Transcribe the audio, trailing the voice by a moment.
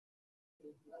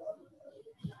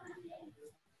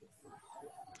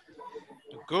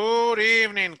Good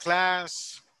evening,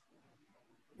 class.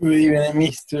 Good evening,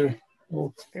 Mister.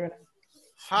 Oh,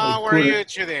 How are you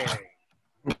today?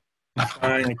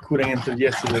 fine. I couldn't enter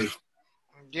yesterday.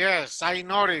 Yes, I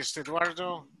noticed,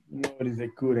 Eduardo. Notice I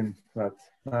couldn't, but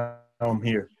now I'm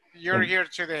here. You're here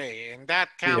today, and that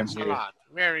counts a lot.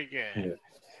 Very good. Yeah.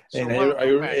 So And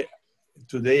welcome back.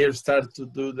 today I start to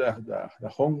do the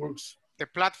homeworks. The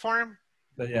platform?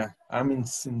 Yeah, I'm in,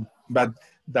 but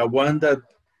the one that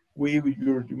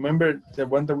you remember the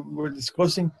one that we were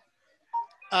discussing?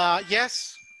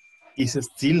 Yes. Is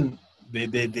still they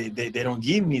don't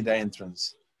give me the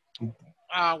entrance.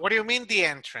 What do you mean the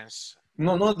entrance?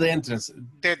 No, not the entrance.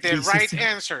 The right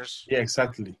answers. Yeah,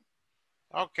 exactly.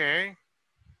 Okay.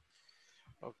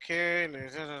 Okay.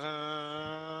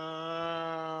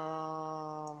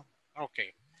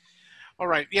 Okay. All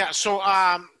right. Yeah. So,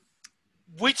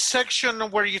 which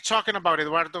section were you talking about,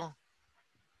 Eduardo?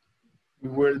 We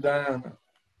were done.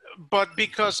 But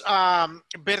because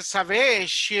Bersabe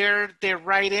shared the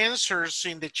right answers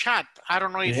in the chat. I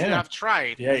don't know if you have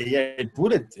tried. Yeah, I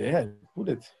put it. Yeah, I put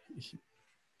it.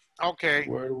 Okay.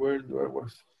 Where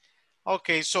was?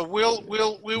 Okay, so we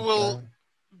will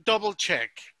double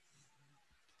check.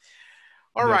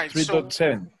 All right.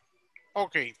 3.7.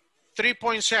 Okay,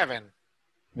 3.7.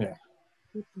 Yeah.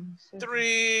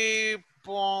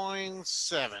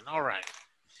 3.7. All right.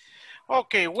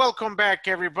 Okay, welcome back,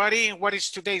 everybody. What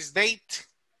is today's date?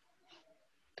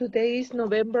 Today is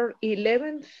November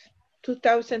 11th,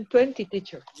 2020,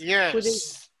 teacher.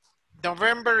 Yes.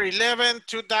 November 11,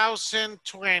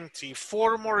 2020.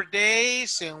 4 more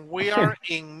days and we are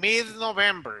in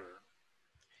mid-November.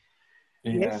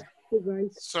 Yeah.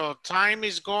 So time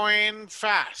is going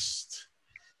fast.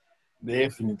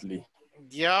 Definitely.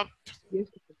 Yep.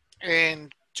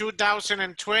 And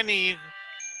 2020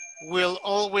 will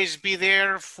always be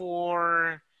there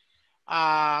for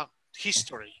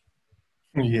history.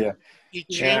 Yeah. It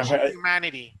changed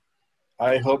humanity.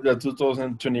 I hope that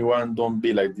 2021 don't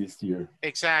be like this year.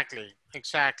 Exactly.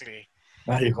 Exactly.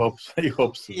 I hope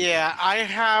so. Yeah, I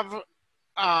have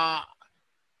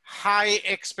high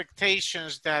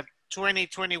expectations that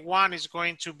 2021 is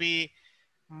going to be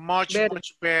much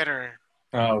better.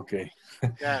 Ah, okay.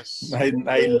 Yes. I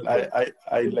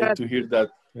like to hear that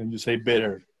when you say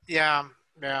better. Yeah.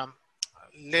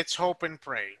 Let's hope and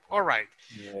pray. All right.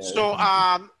 Yeah. So,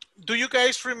 do you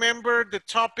guys remember the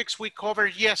topics we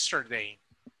covered yesterday?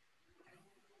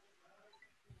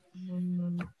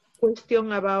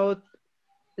 Question about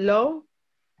law.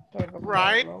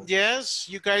 Right. Yes.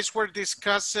 You guys were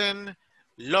discussing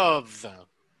love.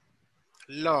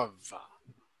 Love.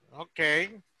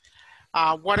 Okay.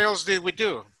 What else did we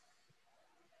do?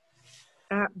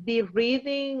 The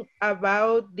reading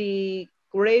about the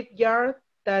graveyard,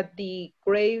 that the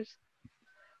graves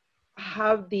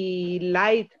have the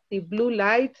light, the blue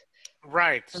light.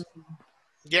 Right.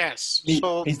 Yes.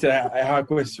 So, Mister, I have a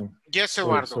question. Yes,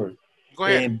 Eduardo. Sorry. Go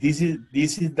ahead. And this is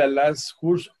the last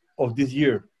course of this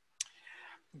year.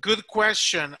 Good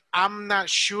question. I'm not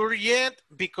sure yet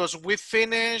because we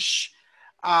finish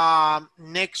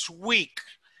next week.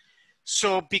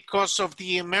 So because of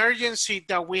the emergency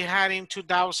that we had in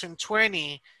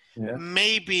 2020,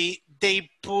 maybe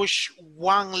they push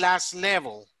one last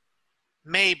level.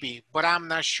 Maybe, but I'm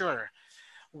not sure.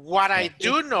 What I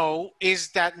do know is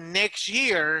that next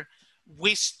year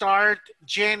we start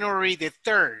January the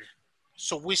 3rd.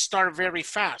 So we start very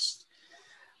fast.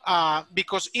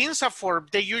 Because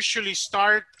INSAFORP, they usually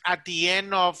start at the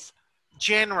end of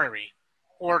January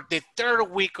or the 3rd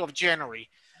week of January.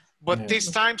 But this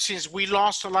time, since we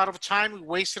lost a lot of time, we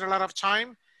wasted a lot of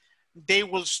time, they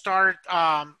will start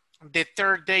the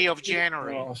 3rd day of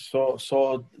January. So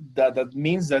that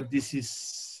means that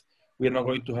we're not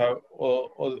going to have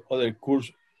other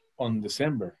course on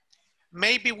December.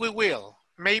 Maybe we will.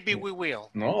 Maybe we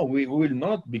will. No, we will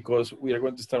not, because we are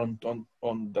going to start on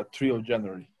the 3rd of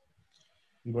January.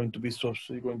 You're going to be so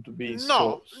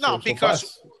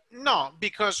fast. No,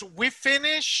 because we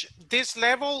finish this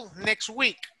level next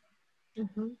week.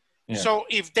 So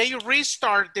if they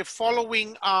restart the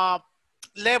following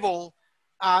level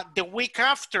the week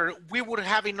after, we would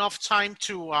have enough time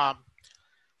to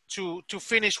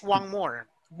finish one more.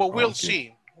 But we'll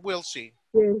see. We'll see.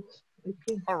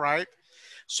 All right.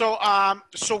 So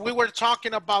so we were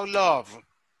talking about love.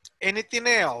 Anything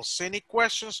else? Any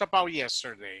questions about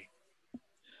yesterday?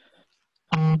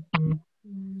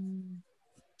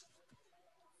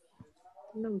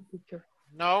 No, teacher.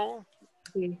 No?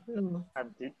 No.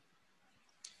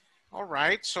 All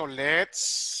right, so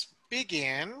let's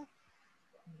begin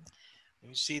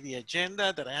You see the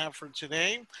agenda that I have for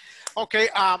today. Okay,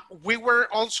 we were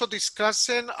also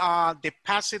discussing the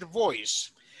passive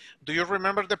voice. Do you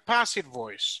remember the passive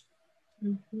voice?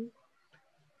 Mhm.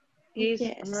 Is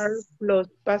Yes. are plus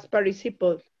past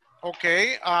participle.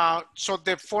 Okay, so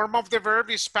the form of the verb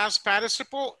is past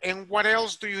participle. And what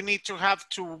else do you need to have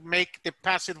to make the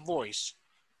passive voice?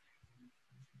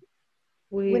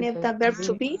 We need the verb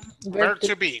to be Verb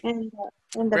to be. and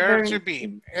the Verb verb to be,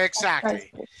 in exactly.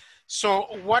 participle. So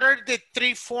what are the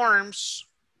three forms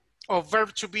of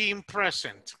verb to be in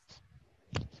present?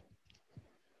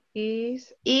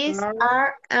 Is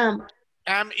Are, am.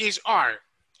 Am is are.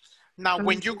 Now,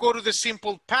 when you go to the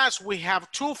simple past, we have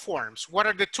two forms. What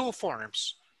are the two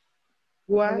forms?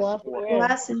 was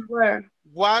Was and were.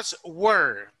 Was,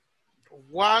 were.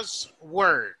 Was,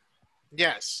 were.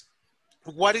 Yes.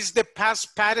 What is the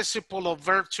past participle of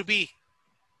verb to be?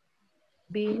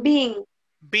 being Being.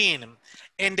 Been.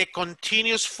 And the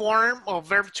continuous form of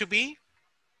verb to be?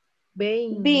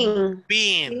 being Being.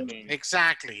 Being.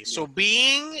 Exactly. So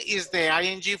being is the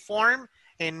ing form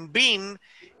and been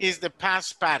is the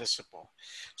past participle.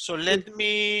 So let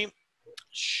me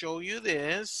show you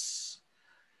this.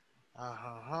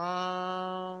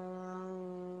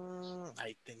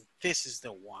 I think this is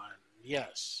the one.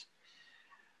 Yes.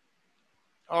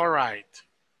 All right.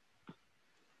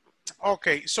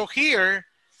 Okay, so here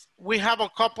we have a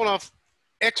couple of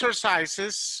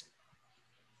exercises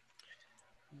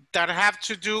that have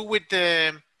to do with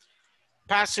the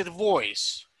passive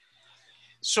voice.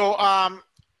 So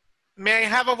may I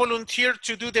have a volunteer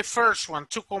to do the first one?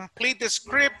 To complete the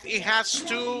script, it has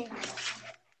to...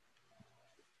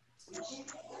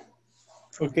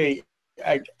 Okay,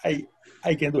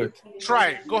 I can do it.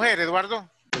 Try. Go ahead, Eduardo.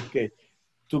 Okay,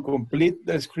 to complete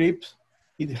the script,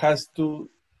 it has to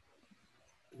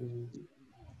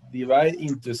divide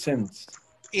into cents.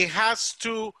 It has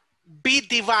to be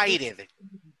divided.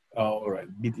 Oh, all right,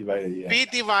 be divided, yeah. Be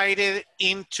divided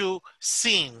into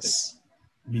scenes.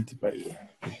 Be divided.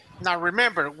 Now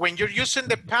remember, when you're using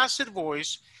the passive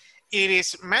voice, it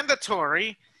is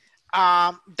mandatory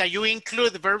that you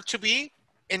include the verb to be,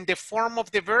 and the form of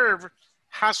the verb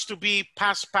has to be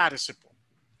past participle.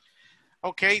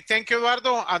 Okay, thank you,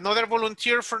 Eduardo. Another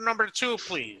volunteer for number 2,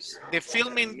 please. The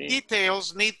filming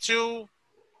details need to...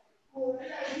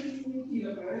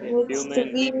 Needs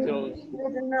to be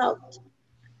written out.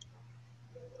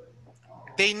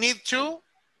 They need to...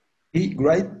 Be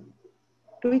right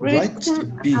to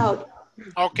be. Out.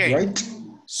 Okay, Right.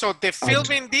 so the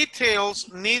filming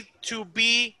details need to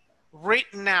be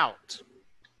written out.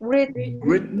 Written.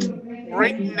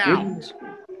 Written out.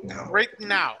 Now.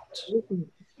 Written out.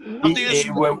 How do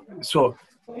you... Well, so,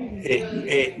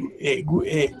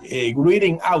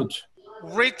 reading out.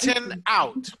 Written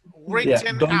out. Yeah,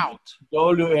 Written out.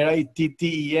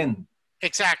 W-R-I-T-T-E-N.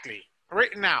 Exactly.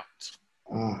 Written out.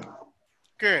 Ah.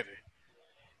 Good.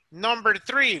 Number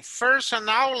 3, first an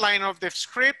outline of the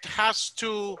script has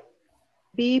to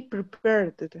be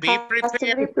prepared. be Has to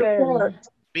be prepared. prepared.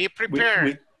 Be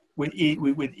prepared. With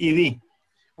ED.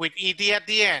 With ED at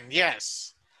the end,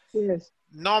 yes. Yes.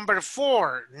 Number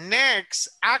 4, next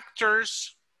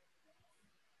actors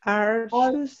Are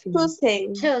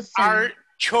choosing. are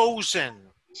chosen.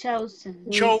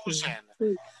 Chosen. Chosen.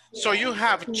 So you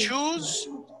have choose,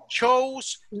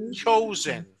 chose,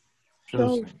 chosen.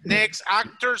 Next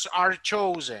actors are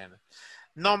chosen.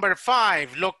 Number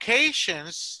 5,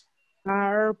 locations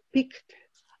Are picked.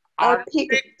 are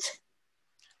picked.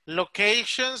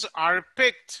 Locations are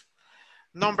picked.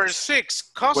 Number 6,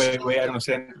 custom Wait, I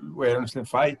understand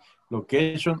 5.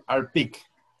 Location are picked.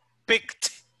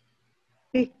 picked.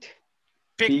 Picked.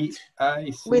 Picked.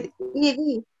 P-I-C. With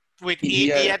ED. With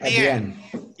ED at the end.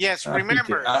 Yes,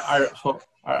 remember.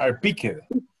 Are picked.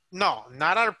 No,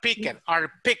 not are picked,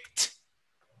 are picked.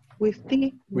 With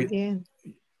T. With- again.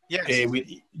 Yes,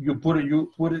 You put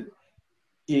it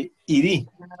ED.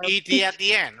 ED at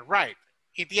the end, right.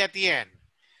 ED at the end.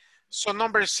 So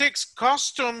number 6,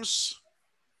 costumes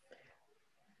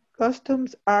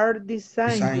Costumes are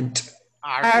designed.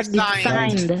 are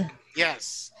designed. Designed.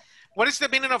 Yes. What is the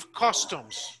meaning of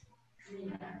costumes?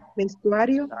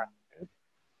 Vestuario.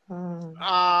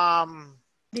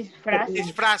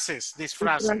 Disfraces.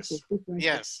 Disfraces.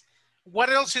 Yes. What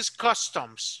else is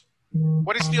customs?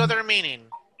 What is the other meaning?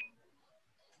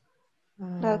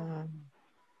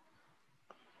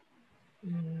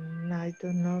 I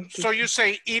don't know. So you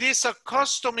say, it is a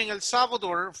custom in El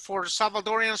Salvador for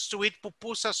Salvadorians to eat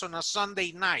pupusas on a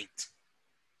Sunday night.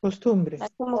 Costumbre.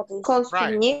 Como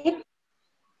consumir.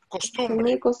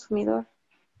 Costumbre. Consumidor.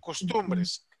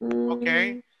 Costumbres.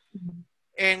 Okay.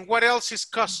 And what else is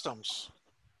customs?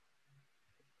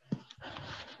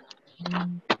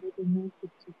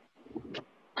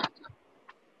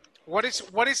 What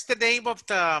is the name of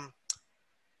the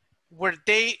where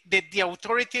the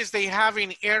authorities they have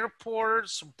in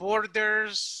airports,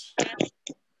 borders?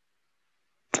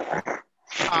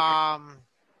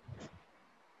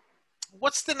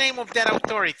 What's the name of that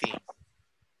authority?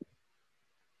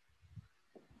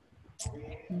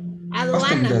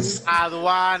 Aduanas.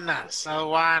 Aduanas,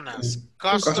 aduanas.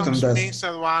 Customs Customs. means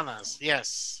aduanas,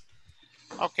 yes.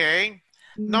 Okay.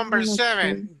 Number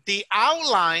 7, the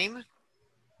outline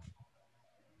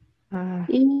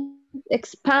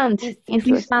Expanded.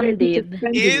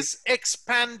 is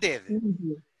expanded.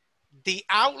 The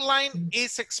outline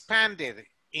is expanded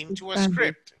into a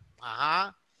script.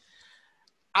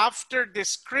 After the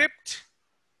script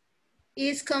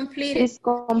Is completed.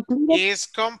 is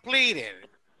completed.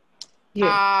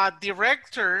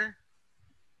 Director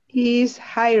is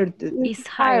hired.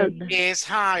 Is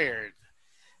hired.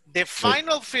 The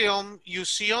final film you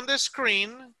see on the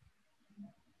screen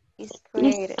Is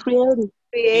created.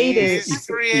 is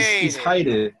created. Is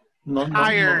hired.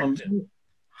 Hired.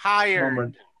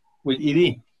 Hired. With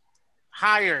ED.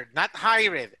 Hired, not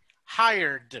hired.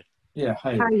 Hired. Yeah,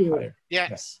 hired.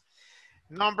 Yes.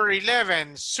 Number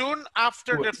 11, soon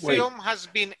after the film has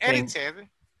been edited,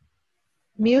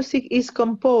 music is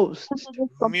composed.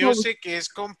 Music is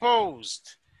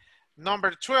composed.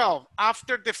 Number 12,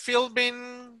 after the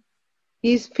filming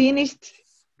is finished.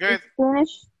 Good.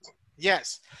 Finished.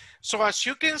 Yes. So as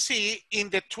you can see in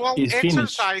the 12 Is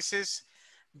exercises,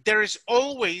 there is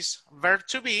always verb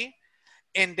to be,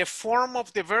 and the form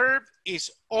of the verb is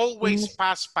always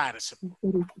past participle.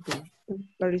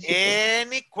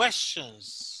 Any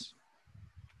questions?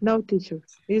 No, teacher.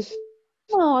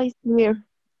 No, it's clear.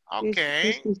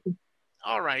 Okay.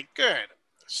 All right, good.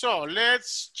 So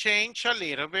let's change a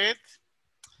little bit.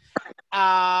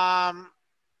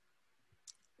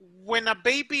 When a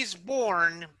baby is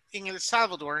born in El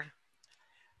Salvador,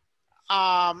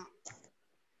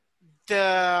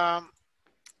 the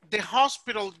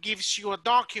hospital gives you a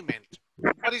document.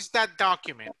 What is that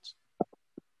document?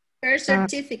 Birth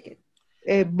certificate.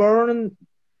 Born.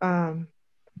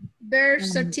 Birth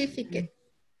certificate.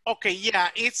 Okay, yeah,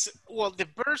 well, the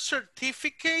birth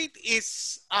certificate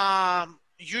is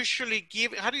usually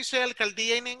given, how do you say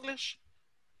alcaldía in English?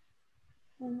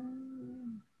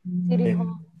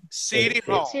 City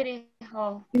Hall. City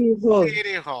Hall. City Hall.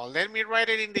 City Hall. Let me write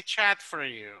it in the chat for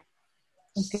you.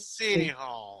 Okay. City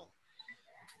Hall.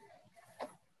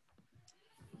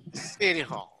 City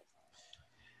Hall.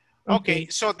 Okay,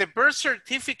 so the birth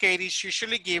certificate is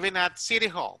usually given at City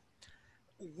Hall.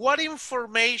 What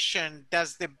information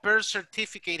does the birth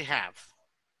certificate have?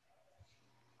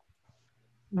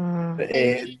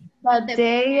 The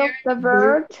day of the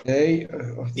birth.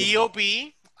 DOB.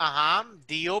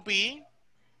 DOB.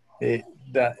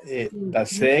 The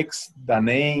sex, the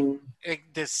name.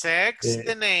 The sex,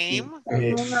 the name.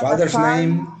 Father's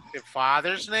name. The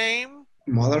father's name.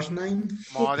 Mother's name.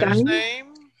 Mother's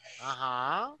name.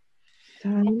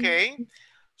 Okay.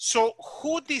 So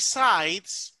who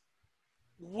decides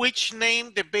which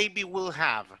name the baby will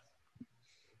have?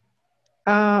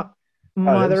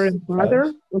 Mother and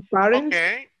father, or parents.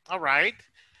 Okay, all right.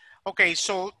 Okay,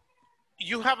 so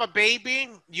you have a baby,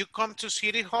 you come to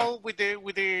City Hall with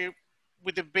the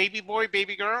baby boy,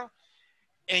 baby girl,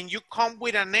 and you come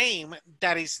with a name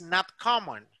that is not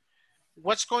common.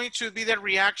 What's going to be the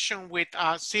reaction with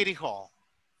City Hall?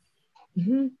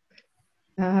 To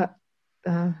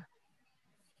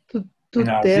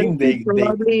tell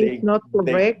probably not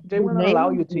correct. They will not allow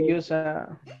you to use the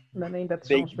name that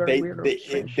sounds very weird.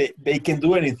 They can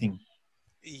do anything.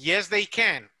 Yes, they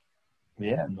can.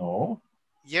 Yeah, no.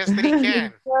 Yes, they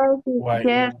can. Why?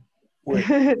 Yes. But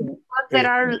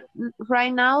there are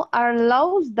right now are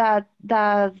laws that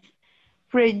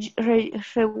regulate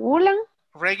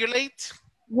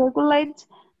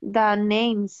the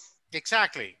names.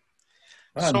 Exactly.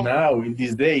 So, now in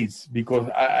these days, because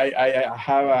I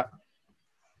have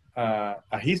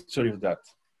a history of that.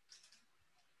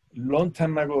 Long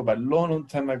time ago, but long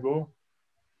time ago,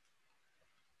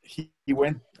 he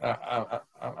went.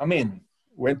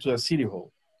 Went to the City Hall,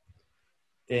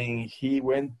 and he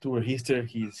went to register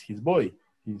his boy,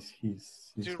 his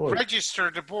boy. Register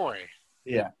the boy.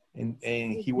 Yeah, and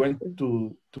he went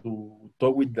to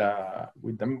talk with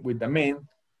the man,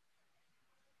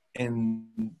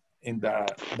 and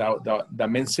the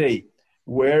man say,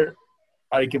 where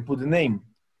I can put the name.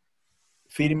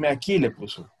 Firme aquí le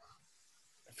puso.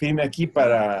 Firme aquí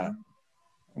para.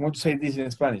 I want to say this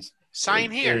in Spanish.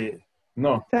 Sign here.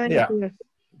 No. Sign here.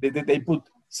 They put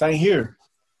sign here.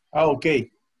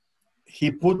 Okay.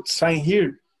 He put sign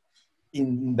here,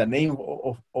 in the name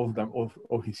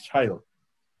of his child.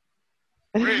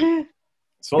 Really?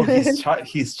 So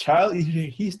his child is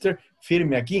registered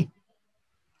firme aquí.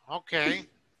 Okay.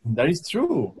 That is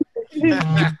true.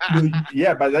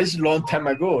 Yeah, but that is long time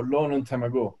ago. Long time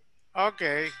ago.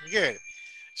 Okay, good.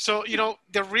 So, you know,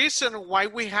 the reason why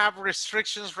we have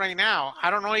restrictions right now, I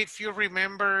don't know if you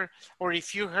remember or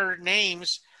if you heard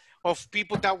names of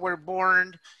people that were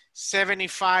born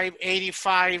 75,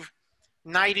 85,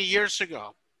 90 years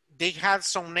ago. They had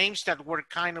some names that were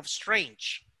kind of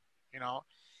strange, you know,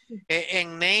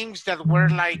 and names that were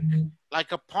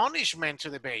like a punishment to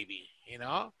the baby, you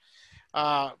know.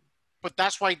 But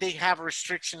that's why they have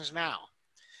restrictions now.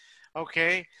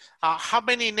 Okay. How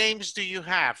many names do you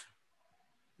have?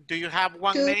 Do you have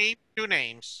one Two. name, two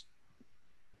names?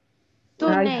 Two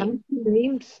I names. have two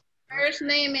names. First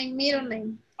name and middle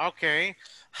name. Okay.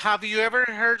 Have you ever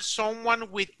heard someone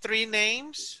with three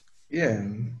names? Yeah.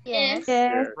 Yes.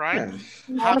 Yes. Right? Yes.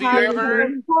 I Have you have ever,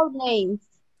 four names.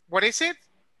 what is it?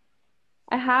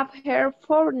 I have heard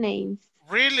four names.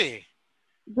 Really?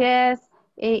 Yes,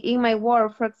 in my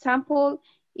work. For example,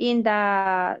 in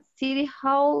the city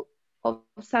hall of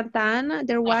Santa Ana,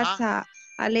 there was Uh-huh.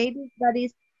 a lady that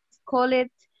is called,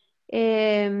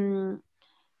 um,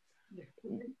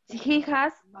 he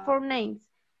has four names.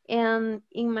 And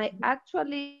in my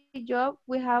actually job,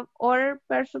 we have other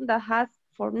person that has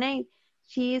four names.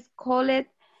 She is called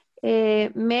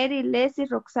Mary Leslie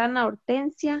Roxana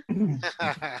Hortensia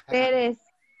Perez.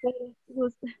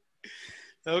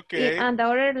 Okay. And the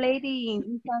other lady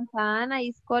in Santa Ana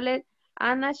is called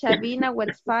Ana Shabina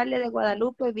Westfalia de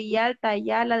Guadalupe Villalta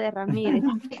Ayala de Ramírez.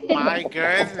 My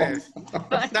goodness.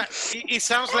 It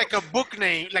sounds like a book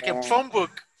name, like a phone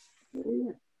book.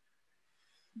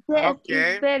 Yes,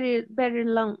 Okay. it's very, very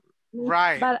long.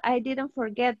 Right. But I didn't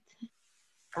forget.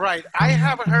 Right. I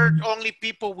have heard only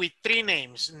people with three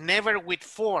names, never with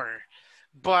four.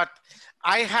 But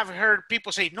I have heard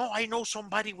people say, no, I know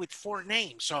somebody with four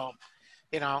names. So,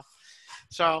 you know,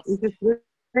 so It's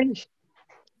strange.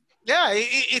 yeah,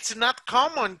 it's not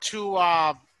common to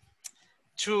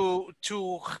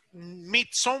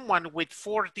meet someone with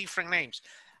four different names.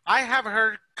 I have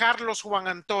heard Carlos Juan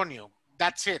Antonio.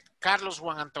 That's it, Carlos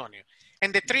Juan Antonio.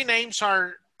 And the three names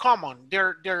are common.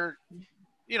 They're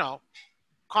you know,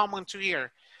 common to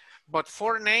hear. But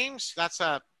four names, that's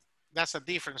a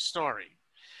different story.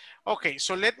 Okay,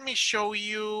 so let me show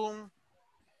you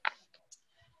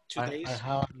I today's.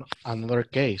 have another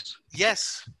case.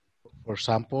 Yes. For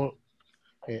example,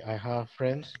 I have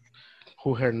friends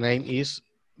who her name is,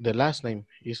 the last name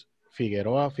is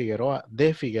Figueroa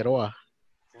de Figueroa.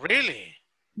 Really?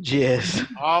 Yes.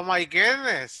 Oh my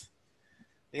goodness.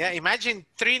 Yeah, imagine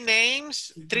three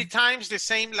names, three times the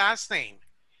same last name.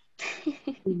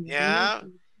 Yeah.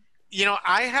 You know,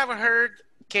 I have heard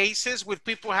cases with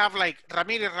people have like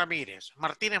Ramirez,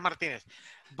 Martinez,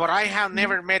 but I have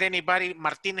never met anybody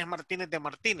Martinez de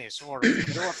Martinez or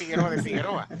Figueroa de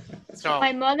Figueroa. So,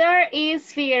 My mother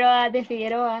is Figueroa de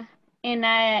Figueroa, and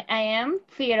I am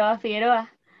Figueroa.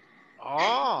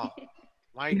 oh,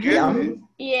 my I goodness. am.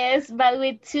 Yes, but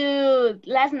with two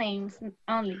last names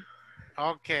only.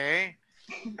 Okay.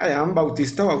 I am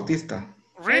Bautista.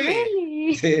 Really?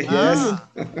 Really? Yes.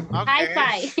 Ah, High okay.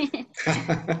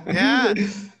 five. Yeah.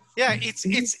 Yeah,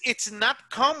 it's not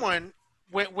common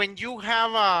when you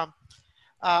have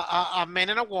a man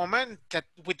and a woman that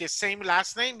with the same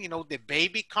last name, you know, the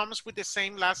baby comes with the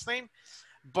same last name,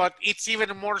 but it's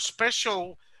even more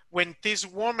special when this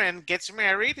woman gets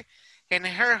married and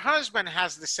her husband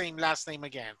has the same last name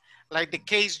again, like the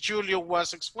case Julio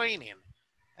was explaining,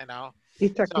 you know.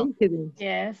 It's a So, coincidence.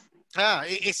 Yes.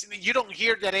 it's you don't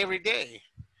hear that every day.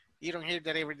 You don't hear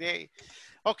that every day.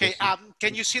 Okay,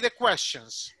 can you see the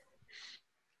questions?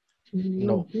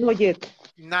 No. Not yet.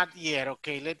 Not yet.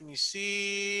 Okay, let me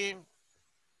see.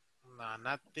 No,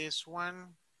 not this one.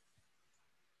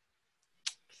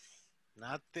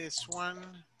 Not this one.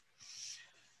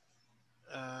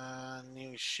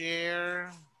 New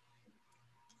share.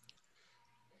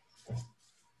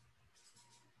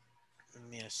 Give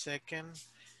me a second.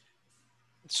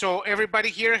 So everybody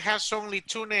here has only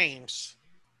two names.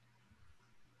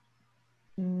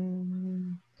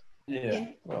 Yeah.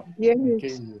 Well, Yes. in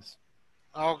cases.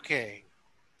 Okay.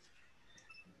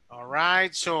 All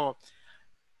right. So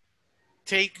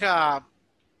take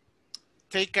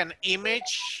take an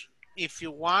image if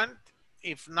you want.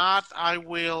 If not, I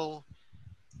will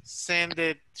send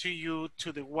it to you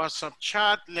to the WhatsApp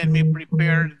chat. Let me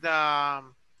prepare the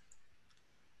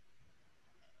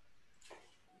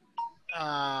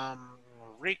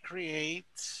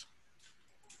recreate.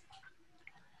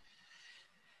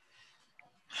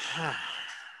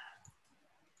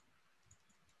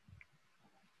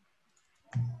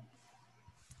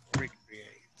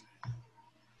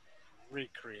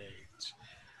 Recreate.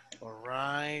 All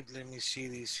right, let me see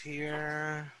this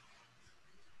here.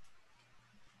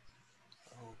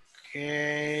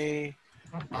 Okay,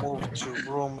 move to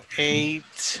room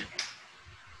 8.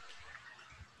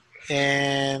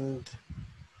 And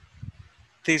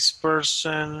this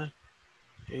person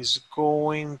is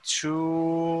going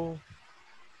to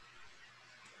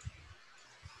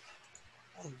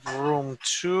room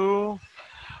 2.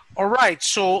 All right,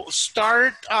 so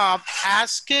start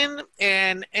asking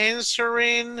and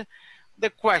answering the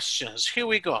questions. Here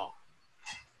we go.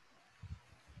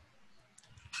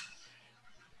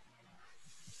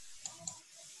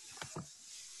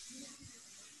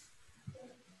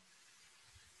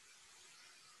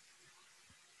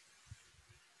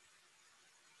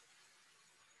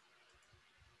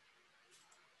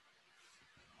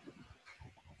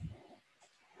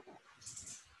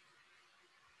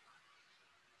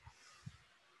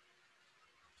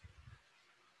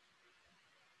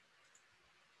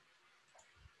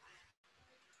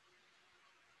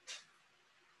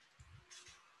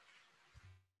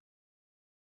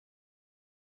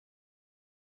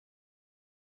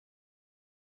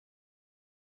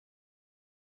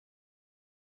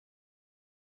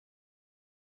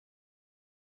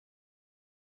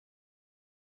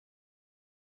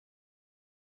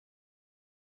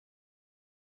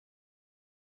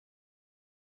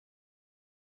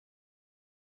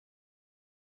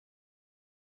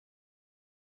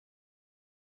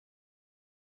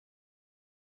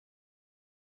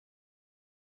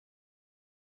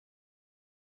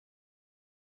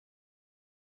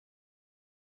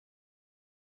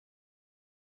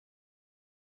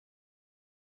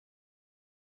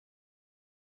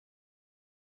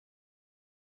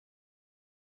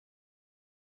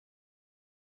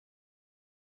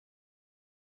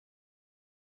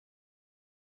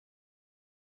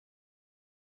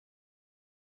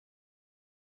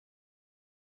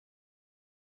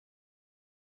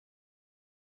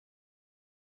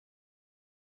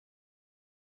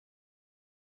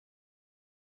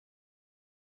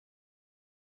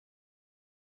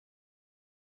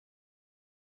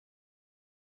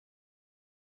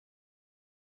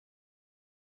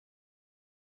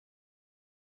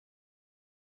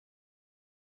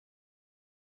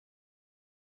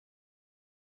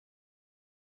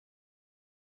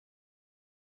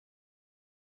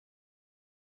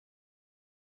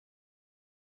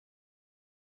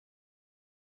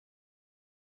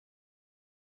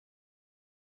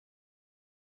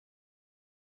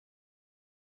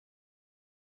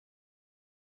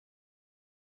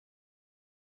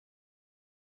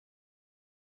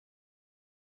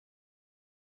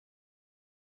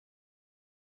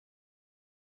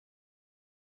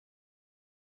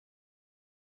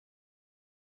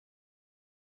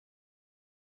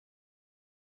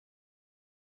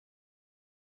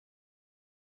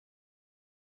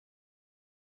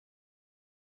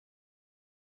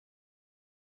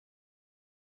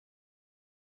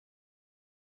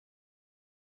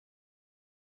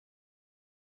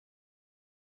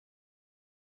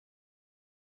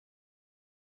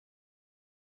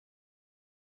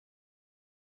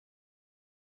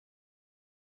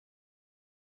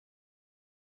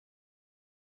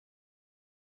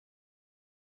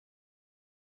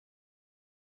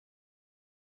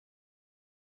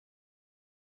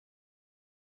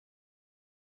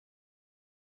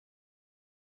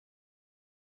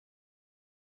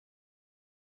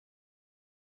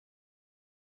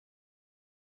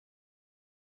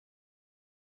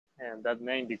 And that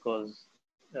name because,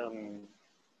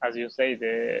 as you say,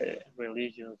 the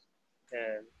religions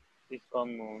is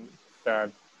common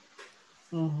that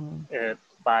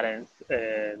parents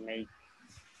make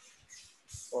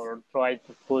or try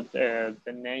to put the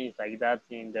names like that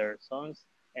in their sons.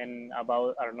 And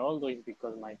about Arnoldo is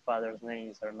because my father's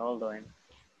name is Arnoldo,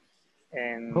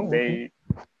 and they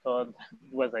thought it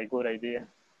was a good idea.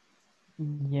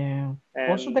 Yeah.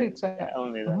 And also that it's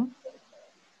only that.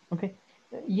 Okay.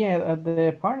 Yeah,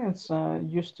 the parents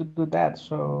used to do that,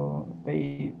 so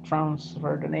they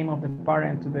transfer the name of the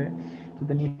parent to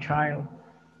the new child,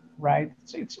 right?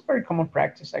 It's a very common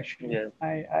practice, actually. Yeah.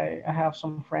 I have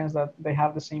some friends that they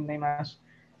have the same name as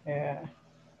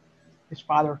his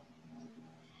father.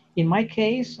 In my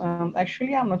case,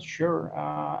 actually, I'm not sure.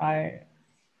 I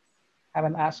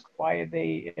haven't asked why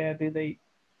they did they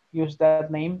use that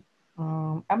name.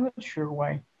 I'm not sure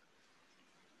why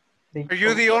they Are you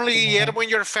chose the that only name. Guillermo in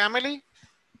your family?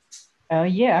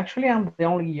 Yeah, actually, I'm the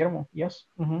only Guillermo. Yes.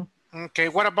 Okay,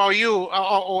 what about you?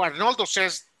 Oh, Arnoldo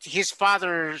says his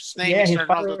father's name Yeah, is his Arnoldo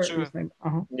father too. is named,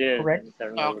 Yes, correct. it's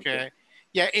Arnoldo. Okay.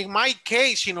 Yeah, in my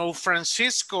case, you know,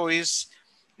 Francisco is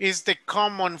the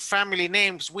common family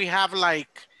names. We have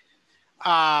like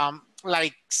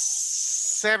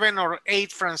 7 or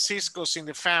 8 Franciscos in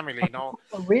the family, you know.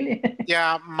 Oh, really?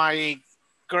 Yeah, my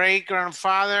great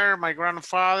grandfather, my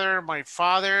grandfather, my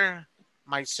father,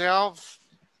 myself,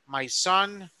 my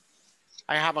son.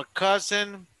 I have a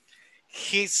cousin,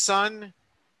 his son.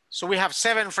 So we have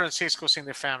 7 Franciscos in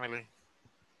the family.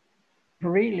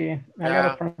 Really? A lot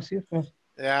Yeah, of Franciscos.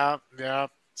 yeah, yeah.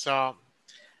 So,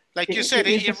 like you It, said,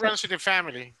 it is the it same. runs in the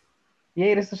family. Yeah,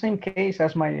 it is the same case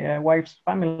as my wife's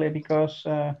family because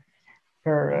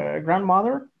her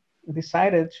grandmother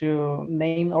decided to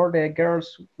name all the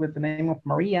girls with the name of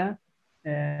Maria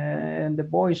and the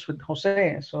boys with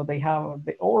Jose. So they have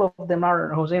all of them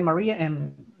are Jose Maria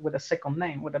and with a second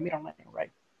name, with a middle name,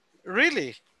 right?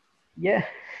 Really? Yeah.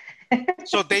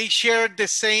 So they share the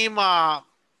same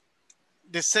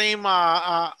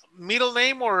middle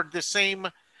name or the same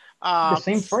The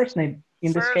same first name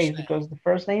in this first case name? because the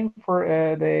first name for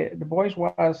the boys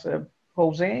was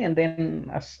Jose and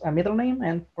then a middle name,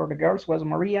 and for the girls was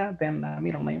Maria, then a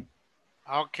middle name.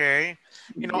 Okay.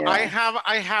 You know, Yeah,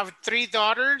 I have 3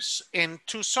 daughters and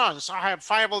 2 sons. I have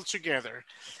 5 altogether.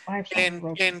 5 And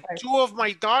songs. Okay, 5. 2 of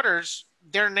my daughters,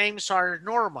 their names are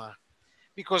Norma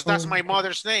because that's Oh, my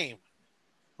mother's name.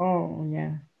 oh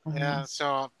yeah. Yeah,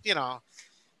 so, you know,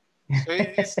 so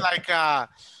it's like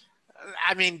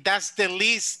I mean, that's the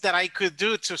least that I could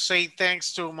do to say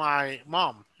thanks to my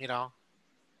mom, you know.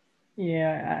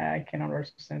 Yeah, I can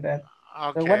understand that.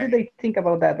 So what Okay. did they think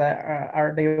about that?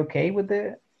 Are they okay with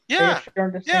they are Yeah.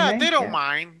 sharing the same Yeah, name? they don't Yeah.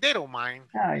 mind. They don't mind.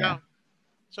 Oh, Yeah. yeah.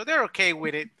 So they're okay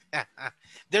with it.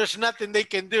 There's nothing they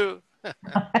can do.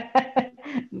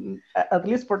 At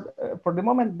least for the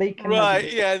moment, they cannot Right.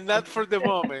 do Yeah, not for the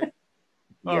moment.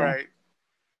 All Yeah. right.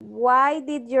 Why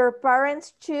did your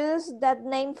parents choose that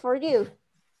name for you?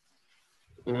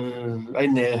 I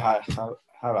never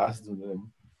have asked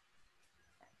them.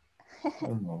 I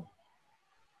don't know.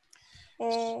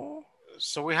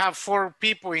 So we have 4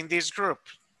 people in this group.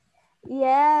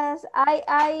 Yes,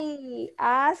 I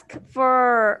asked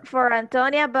for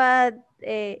Antonia, but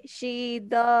she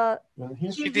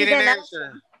She didn't didn't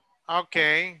answer.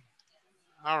 Okay.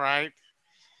 All right.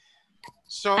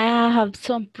 So, I have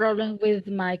some problem with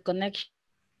my connection.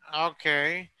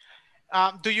 okay.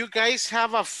 Do you guys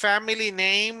have a family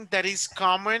name that is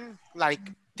common, like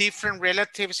different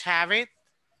relatives have it?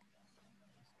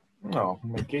 No,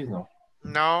 in my case, no.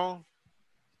 No?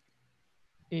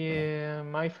 In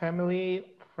my family,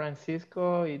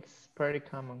 Francisco, it's pretty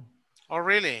common. Oh,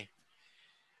 really?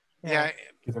 Yeah,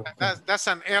 that's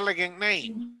an elegant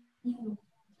name.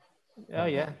 Oh,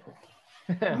 yeah.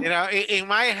 You know, in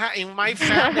my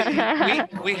family,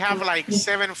 we have like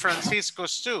 7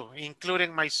 Franciscos too,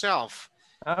 including myself.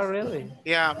 Oh, really?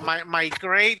 Yeah, my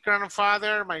great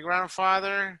grandfather, my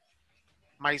grandfather,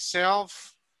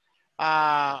 myself,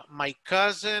 my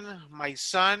cousin, my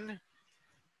son,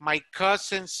 my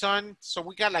cousin's son. So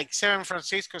we got like 7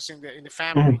 Franciscos in the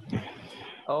family.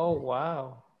 Oh,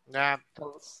 wow. Yeah,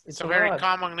 it's a very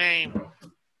common name.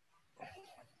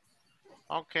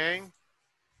 Okay.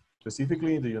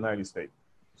 Specifically in the United States.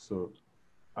 So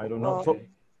I don't know.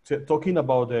 So, talking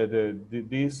about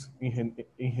this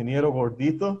ingeniero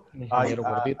gordito,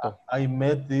 I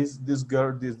met this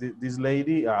girl, this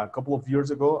lady a couple of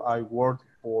years ago. I worked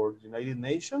for the United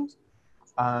Nations,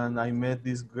 and I met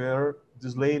this girl,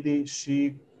 this lady.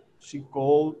 She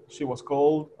was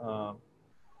called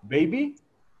Baby.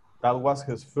 That was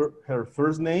her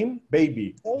first name,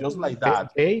 Baby, just like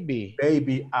that. Baby.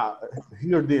 Baby.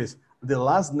 Hear this. The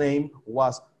last name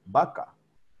was Vaca.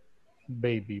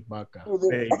 Baby Vaca.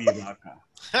 Baby Vaca.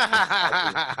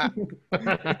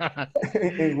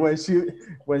 And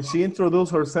when she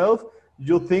introduced herself,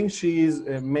 you think she is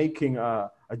making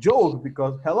a joke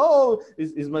because hello,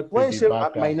 it's my pleasure.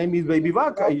 My name is Baby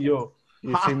Vaca.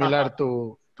 It's similar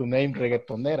to name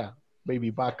reggaetonera, Baby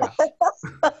Vaca.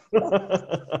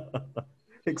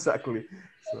 Exactly.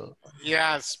 So.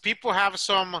 Yes, people have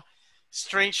some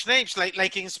strange names,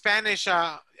 like in Spanish.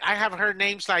 I have heard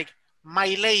names like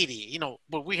my lady, you know,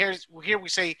 but here we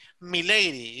say mi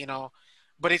lady, you know,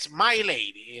 but it's my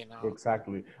lady, you know.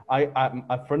 Exactly.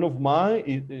 A friend of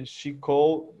mine, she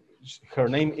called, her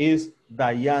name is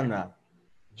Diana,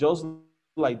 just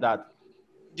like that.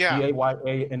 Yeah.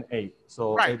 Diana.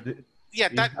 So right.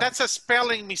 Yeah, that's a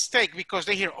spelling mistake because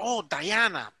they hear, oh,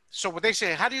 Diana. So when they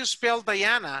say, how do you spell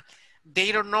Diana?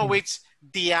 They don't know it's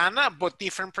Diana, but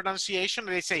different pronunciation.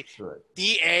 They say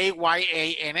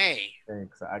Diana.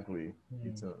 Exactly.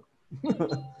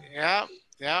 Yeah,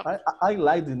 yeah. I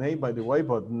like the name, by the way,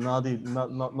 but not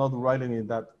writing in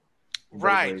that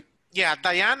Right. way. Yeah,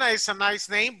 Diana is a nice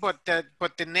name, but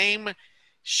the name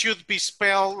should be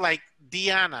spelled like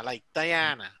Diana, like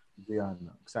Diana.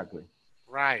 Diana, exactly.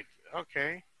 Right.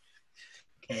 Okay.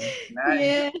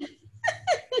 Yeah.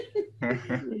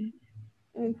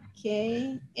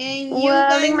 Okay. And you Well,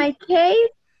 guys?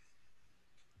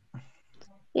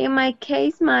 in my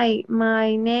case,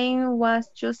 my name was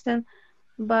chosen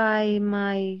by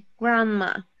my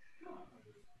grandma.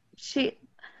 She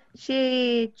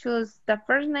chose the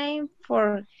first name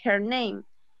for her name,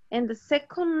 and the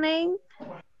second name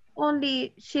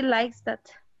only she likes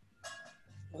that.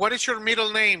 What is your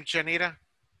middle name, Janita?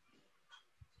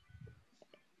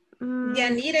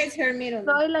 Yanira is her middle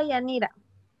name. Soy la Yanira.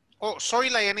 Oh, soy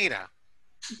la Yanira.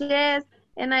 Yes,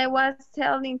 and I was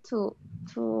telling to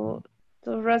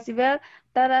Rosibel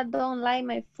that I don't like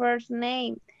my first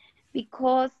name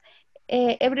because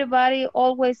everybody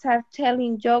always are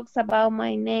telling jokes about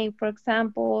my name. For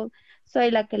example, soy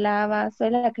la que lava, soy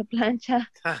la que plancha.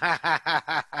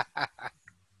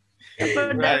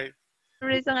 For that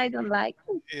reason, I don't like.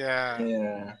 Yeah.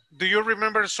 Do you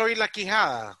remember Soy la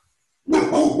Quijada?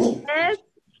 Yes,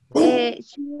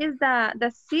 she is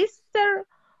the sister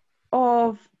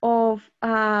of a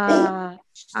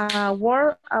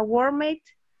workmate.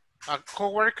 A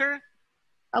co-worker?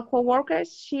 A co-worker.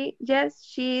 She is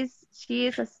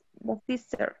the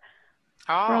sister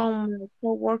from a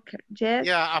co-worker. Yes.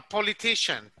 Yeah, a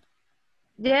politician.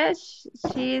 Yes,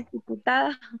 she is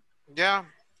diputada. Yeah.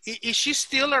 Is she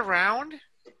still around?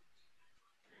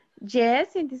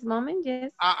 Yes, in this moment,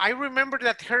 yes. I remember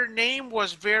that her name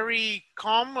was very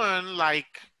common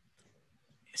like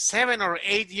 7 or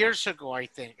 8 years ago, I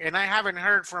think. And I haven't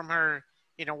heard from her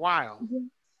in a while.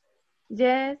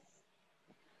 Yes.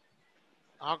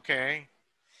 Okay.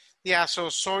 Yeah, so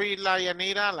soy la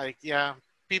Yanira, like, yeah,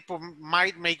 people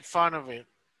might make fun of it.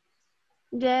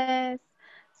 Yes.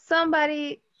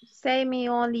 Somebody say me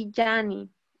only Johnny.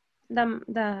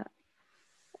 The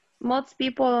most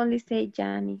people only say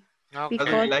Johnny. Okay.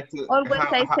 Because always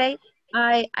I say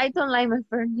I don't like my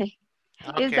first name.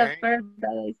 Okay. It's the first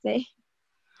that I say.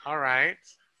 All right.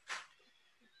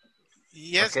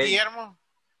 Yes, Guillermo?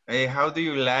 How do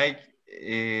you like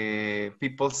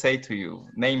people say to you,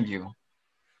 name you?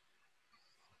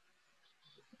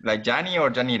 Like Johnny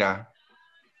or Janira?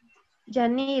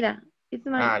 Janira. It's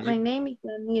my name is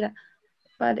Janira.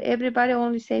 But everybody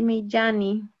only say me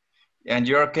Johnny. And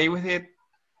you're okay with it?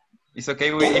 It's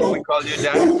okay if we call you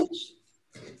Johnny?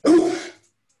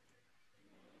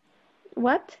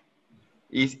 What?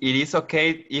 It is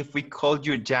okay if we call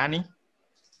you Johnny?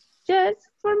 Yes,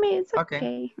 for me it's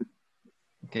okay.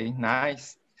 Okay,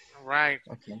 nice. Right.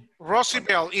 Okay.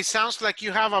 Rosibel, it sounds like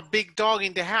you have a big dog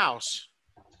in the house.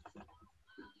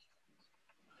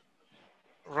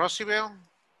 Rosibel?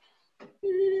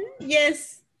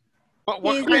 Yes.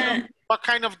 What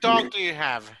kind of dog do you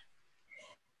have?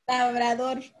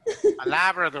 Labrador. A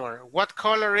Labrador. What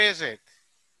color is it?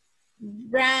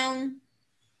 Brown.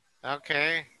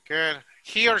 Okay, good.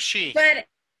 He or she? But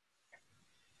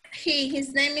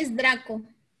his name is Draco.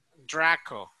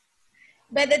 Draco.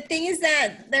 But the thing is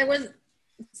that there was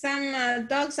some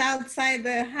dogs outside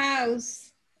the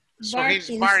house. So he's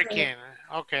barking.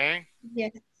 Okay.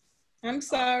 Yes. I'm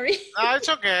sorry. No, it's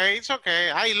okay. It's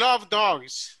okay. I love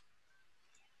dogs.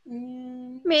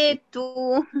 Me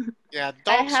too. Yeah,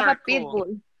 dogs I have are a pit cool.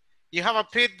 bull. You have a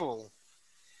pit bull.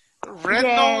 Red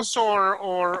nose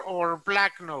or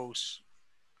black nose?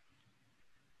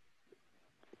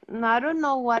 No, I don't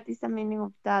know what is the meaning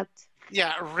of that.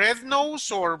 Yeah, red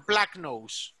nose or black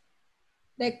nose?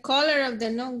 The color of the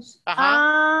nose.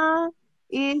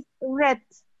 Is red.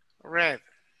 Red.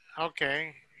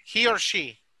 Okay. He or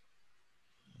she?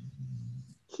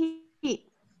 He.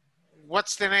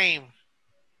 What's the name?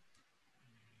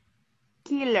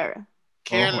 Killer.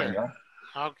 Killer.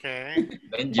 Okay.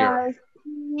 But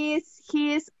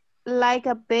he's like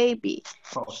a baby.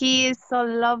 He is so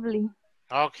lovely.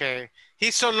 Okay.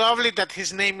 He's so lovely that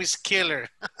his name is Killer.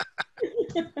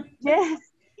 Yes.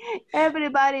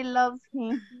 Everybody loves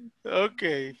him.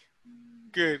 Okay.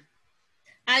 Good.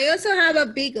 I also have a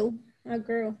beagle, a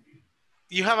girl.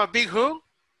 You have a big who?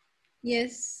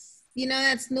 Yes. You know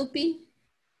that Snoopy?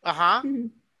 Uh-huh.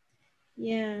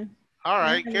 Yeah. All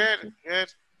right, good,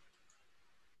 good.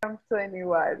 I'm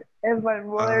 21, and my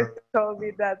mother told me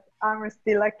that I'm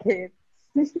still a kid.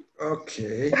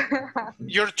 Okay.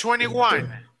 You're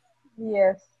 21?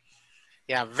 Yes.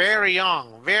 Yeah, very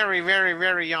young. Very, very,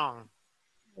 very young.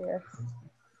 Yes.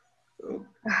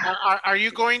 Are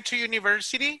you going to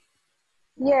university?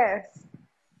 Yes.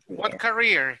 What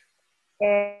career?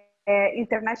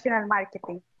 International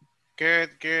marketing.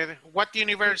 Good, good. What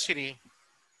university?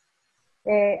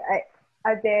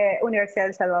 At the Universidad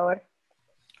del Salvador.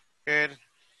 Good.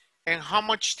 And how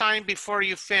much time before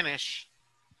you finish?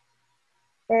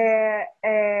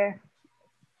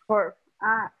 For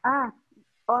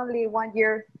only 1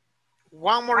 year.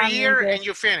 One more year and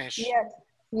you finish? Yes,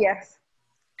 yes.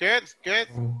 Good, good.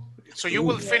 So you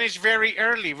will finish very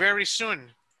early, very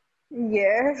soon.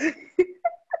 Yes.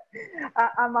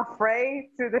 I'm afraid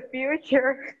to the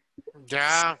future.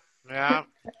 Yeah, yeah.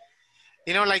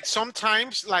 You know, like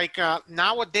sometimes, like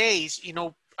nowadays, you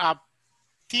know,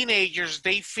 teenagers,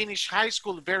 they finish high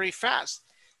school very fast.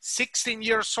 16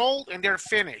 years old and they're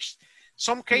finished.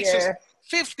 Some cases,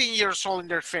 15 years old and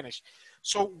they're finished.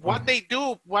 So what they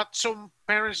do, what some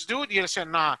parents do, they say,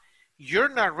 nah, you're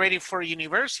not ready for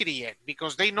university yet,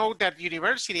 because they know that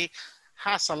university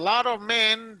has a lot of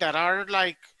men that are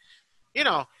like, you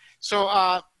know, so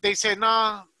they say,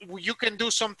 no, you can do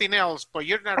something else, but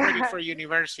you're not ready for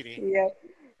university. Yeah.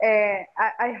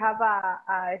 I have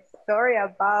a story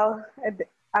about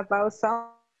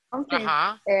something.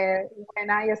 When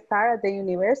I started the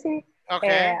university,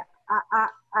 okay.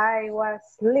 I was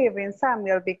living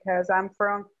Samuel because I'm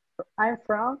from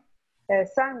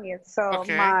Samuel. So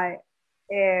okay.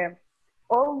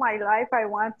 all my life I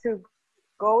want to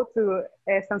go to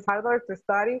San Salvador to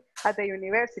study at the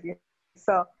university.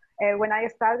 So when I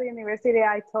started university,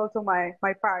 I told to my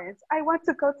parents, I want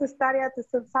to go to study at the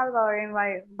San Salvador, and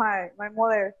my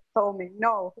mother told me,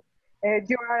 no,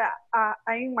 you are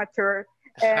immature.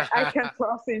 I can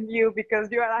trust in you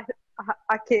because you are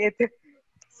a kid.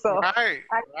 So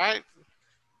right.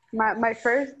 My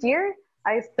first year,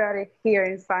 I studied here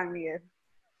in San Miguel.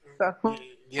 So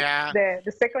yeah,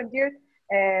 the second year,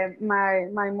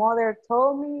 my mother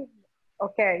told me,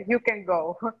 okay, you can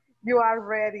go. You are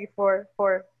ready for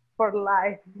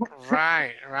life.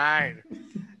 Right.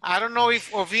 I don't know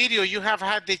if, Ovidio, you have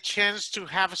had the chance to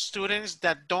have students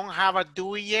that don't have a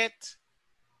DUI yet?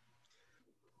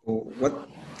 Oh, what?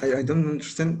 I don't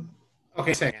understand.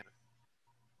 Okay, second.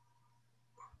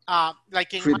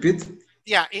 Like in Repeat.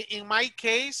 In my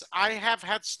case, I have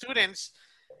had students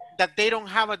that they don't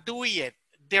have a DUI yet.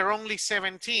 They're only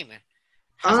 17.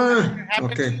 Has that ever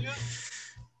happened to you?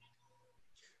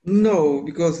 No,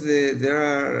 because there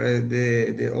are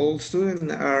the old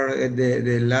students are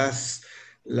the last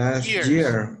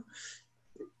year.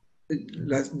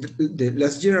 The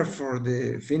last year for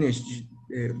the finish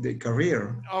the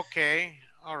career. Okay,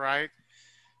 all right.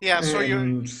 Yeah, so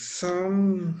you're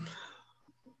some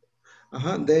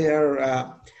they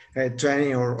are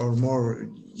 20 or more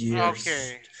years.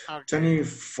 Okay.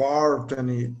 24,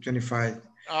 20, 25.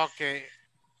 Okay.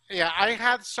 Yeah, I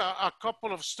had a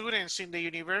couple of students in the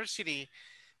university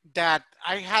that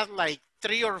I had like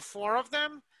 3 or 4 of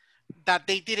them that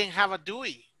they didn't have a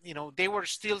DUI. You know, they were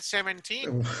still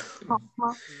 17.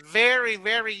 Very,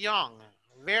 very young.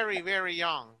 Very, very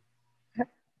young.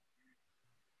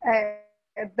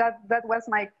 That was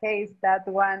my case. That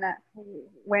one,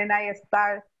 when I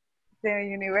started the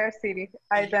university,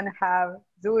 I didn't have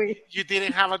DUI. You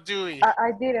didn't have a DUI.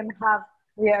 I didn't have.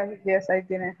 Yes, I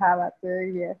didn't have a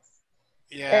DUI. Yes.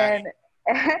 Yeah.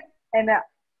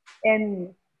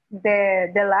 And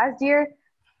the last year,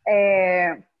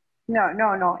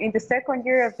 no. In the second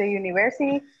year of the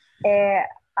university,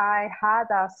 I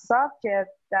had a subject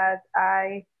that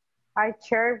I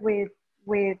shared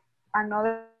with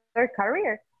another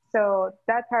career. So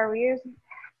that career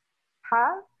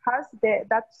has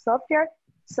that subject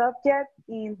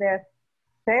in the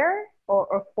third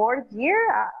or fourth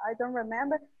year. I don't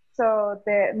remember. So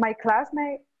my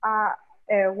classmate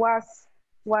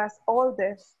was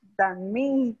older than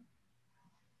me.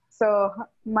 So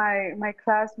my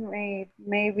classmate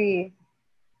maybe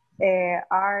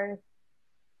are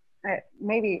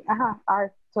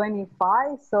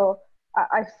 25. So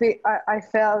I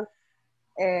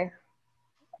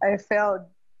felt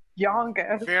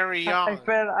younger. Very young. I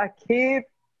felt a kid.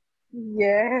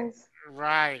 Yes.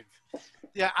 Right.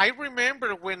 Yeah, I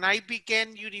remember when I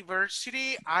began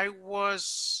university, I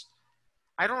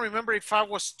don't remember if I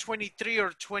was 23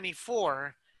 or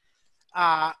 24,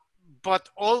 but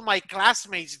all my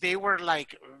classmates, they were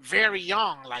like very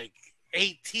young, like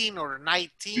 18 or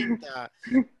 19,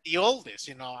 the oldest,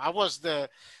 you know. I was the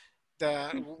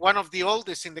one of the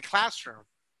oldest in the classroom.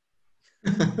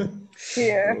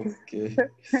 Yeah. Okay.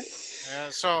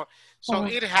 So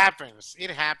it happens.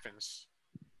 It happens.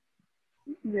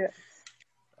 Yeah.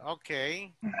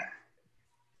 Okay.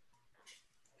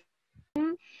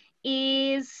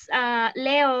 Is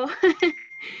Leo.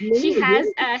 She has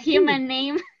a human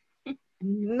name.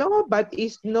 No, but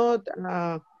it's not.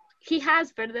 He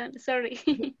has, pardon, sorry.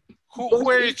 Who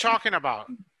are you talking about?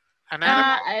 An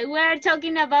animal? We're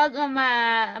talking about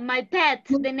my pet,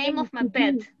 the name of my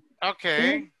pet.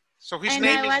 Okay. So his And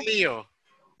name is Leo.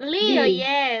 Leo,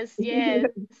 yes, yes.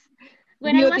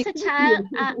 When I was a child,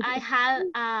 I had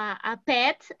a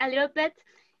pet, a little pet,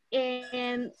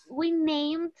 and we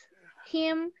named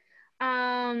him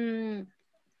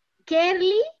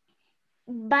Curly,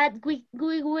 but we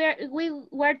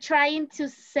were trying to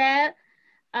say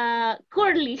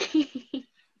Curly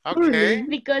Okay.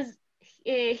 because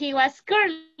he was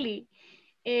curly.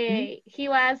 He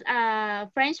was a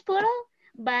French poodle,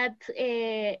 but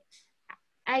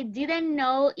I didn't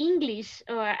know English,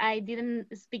 or I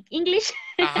didn't speak English.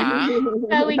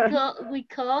 So we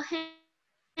call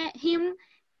him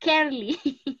Curly.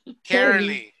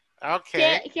 Curly.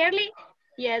 Okay. Curly,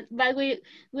 yes, but we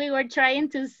were trying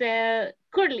to say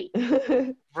Curly.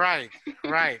 Right,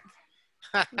 right.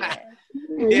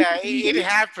 Yeah, it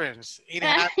happens. It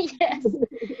happens. Yes,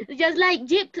 just like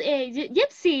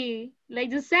gypsy, like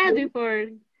you said before.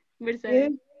 Yeah.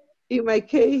 In my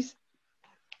case,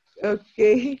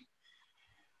 okay.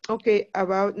 Okay,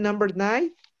 about number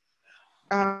 9.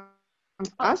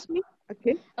 Ask me,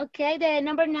 okay. Okay, the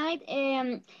number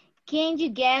 9. Can you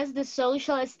guess the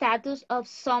social status of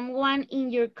someone in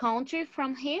your country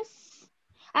from his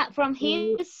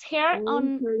hair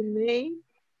on her name?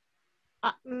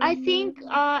 I think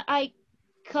I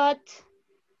cut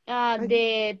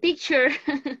the picture.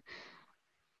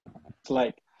 It's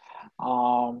like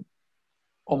on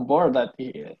board that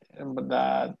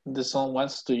that the son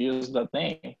wants to use that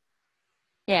name.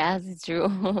 Yes, it's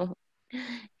true.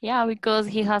 Yeah, because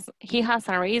he has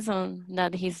a reason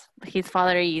that his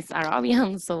father is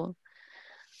Arabian, so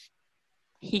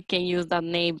he can use that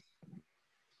name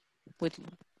with,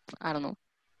 I don't know.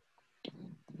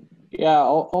 Yeah,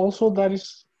 also that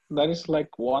is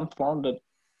like one form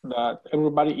that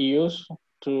everybody use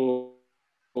to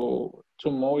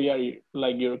know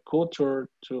your culture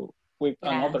with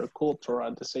another culture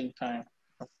at the same time.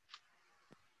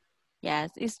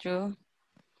 Yes, it's true.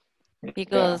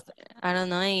 Because, I don't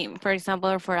know, for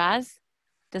example, for us,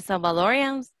 the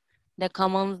Salvadorians, the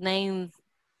common names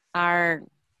are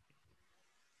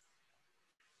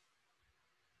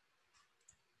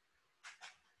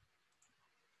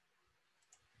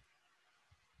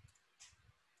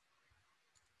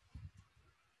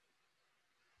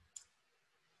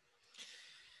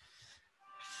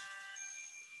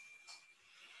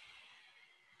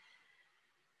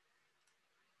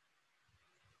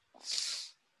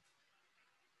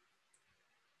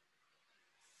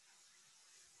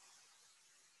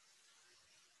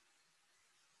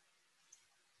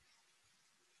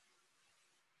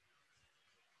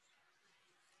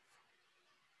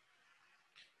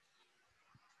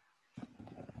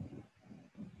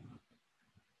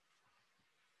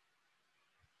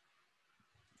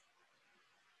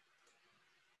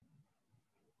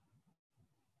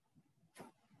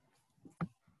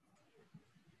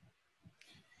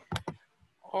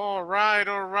All right,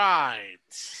 all right.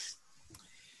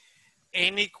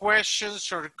 Any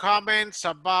questions or comments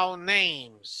about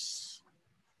names?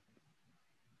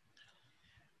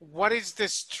 What is the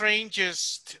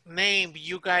strangest name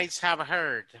you guys have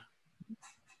heard?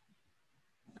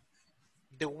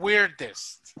 The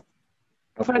weirdest?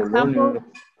 For example,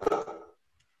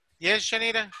 Yes,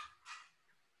 Shanita?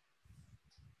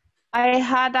 I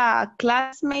had a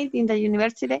classmate in the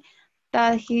university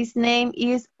that his name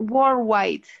is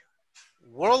Worldwide.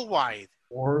 Worldwide?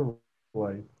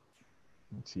 Worldwide.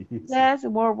 Jeez. Yes,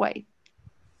 Worldwide.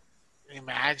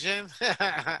 Imagine.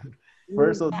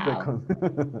 First or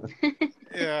second.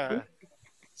 Yeah.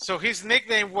 So his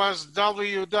nickname was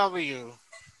WW.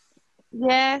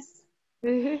 Yes.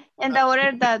 And the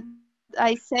other that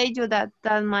I say you that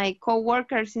my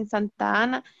co-workers in Santa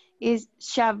Ana is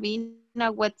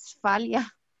Shavina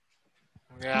Westphalia.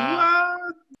 Yeah.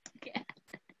 What?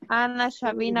 Ana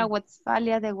Shavina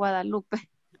Westphalia de Guadalupe.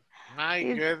 My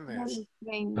goodness.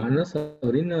 Ana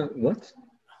Sabrina, what?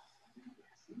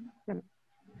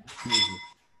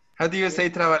 How do you say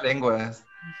trabalenguas?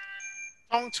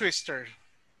 Tongue twister.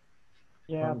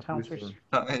 Yeah, tongue twister.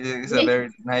 It's a very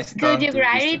nice Could tongue you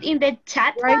write it in the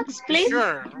chat box, please?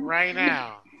 Sure, right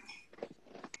now.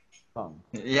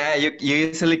 Yeah, you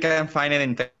easily can find it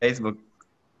in Facebook.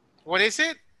 What is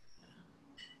it?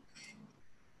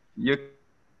 You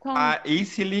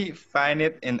easily find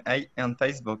it on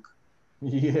Facebook.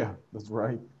 Yeah, that's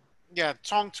right. Yeah,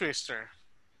 tongue twister.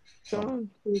 Tongue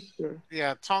twister.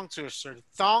 Yeah, tongue twister.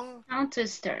 Tongue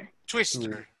twister.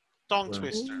 Twister. Tongue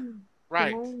twister.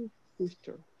 Right. Tongue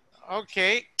twister.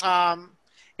 Okay.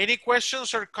 Any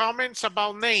questions or comments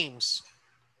about names?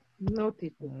 No,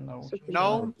 teacher. No.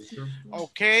 No?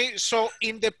 Okay, so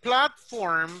in the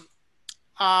platform,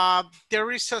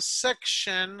 there is a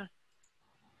section,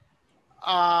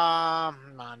 no,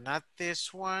 not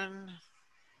this one.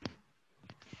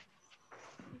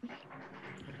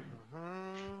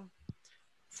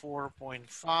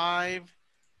 4.5,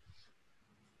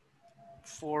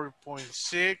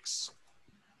 4.6,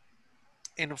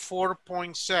 and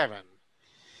 4.7.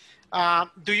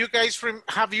 Do you guys,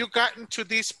 have you gotten to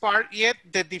this part yet?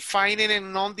 The defining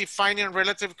and non-defining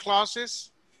relative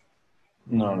clauses?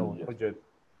 No, not yet.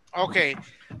 Okay.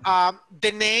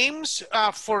 The names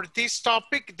for this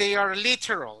topic, they are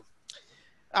literal.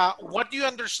 What do you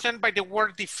understand by the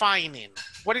word defining?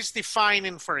 What is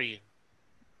defining for you?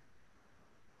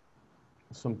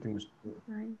 Something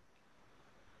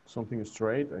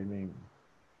straight, I mean.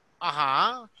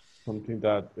 Something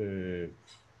that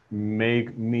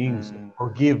make means or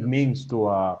give means to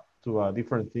a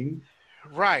different thing.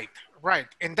 Right, right.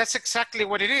 And that's exactly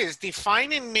what it is.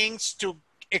 Defining means to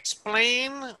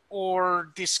explain or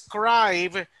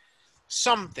describe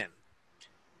something.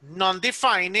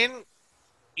 Non-defining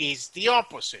is the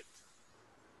opposite.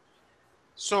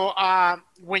 So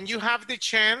when you have the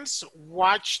chance,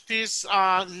 watch this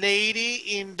lady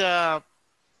in the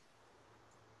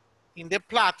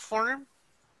platform,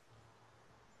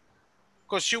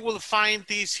 because you will find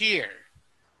this here.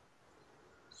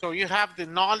 So you have the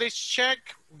knowledge check.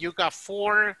 You got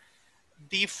 4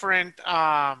 different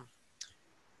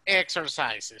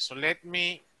exercises. So let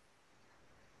me.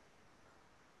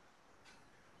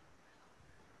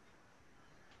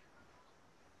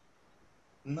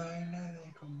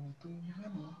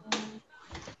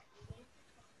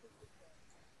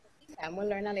 And we'll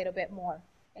learn a little bit more.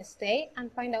 Stay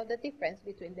and find out the difference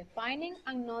between defining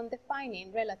and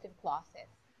non-defining relative clauses.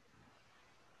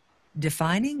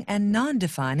 Defining and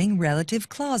non-defining relative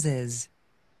clauses.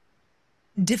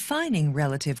 Defining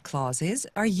relative clauses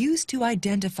are used to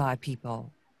identify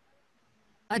people.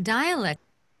 A dialect.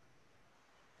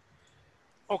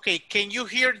 Okay, can you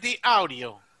hear the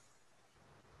audio?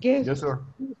 Yes. Yes, sir.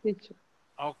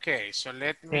 Okay, so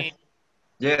let me.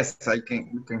 Yes, we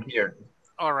can hear.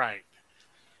 All right.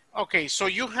 Okay, so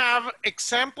you have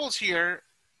examples here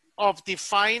of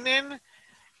defining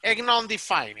and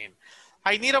non-defining.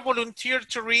 I need a volunteer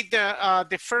to read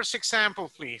the first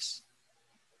example, please.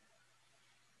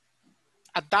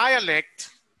 A dialect.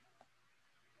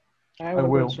 I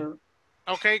will. Sir.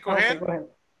 Okay, go ahead. Go ahead.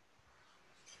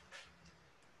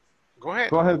 Go ahead.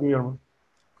 Go ahead, Guillermo.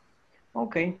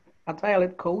 Okay, a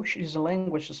dialect coach is a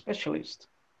language specialist.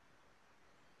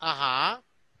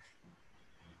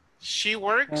 She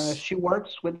works? She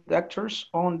works with actors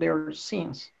on their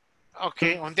scenes.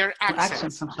 Okay, on their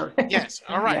accents. I'm sorry. Yes,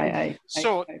 all right. I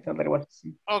thought that was.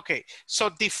 Okay, so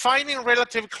defining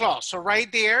relative clause. So right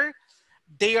there,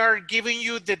 they are giving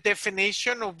you the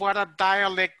definition of what a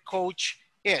dialect coach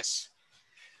is.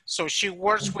 So she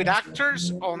works with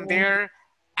actors on their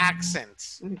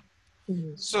accents.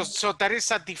 So that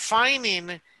is a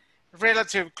defining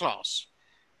relative clause.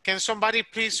 Can somebody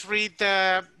please read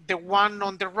the one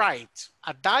on the right?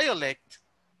 A dialect.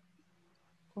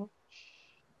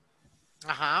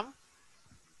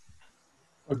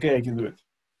 Okay, I can do it.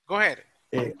 Go ahead.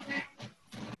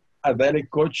 A dialect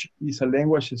coach is a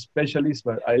language specialist,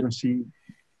 but I don't see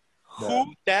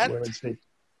who that.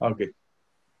 Okay.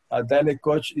 A dialect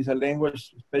coach is a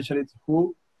language specialist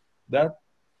who that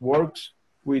works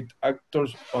with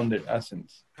actors on their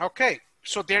accents. Okay,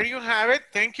 so there you have it.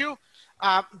 Thank you.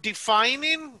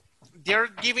 Defining, they're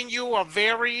giving you a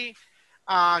very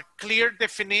clear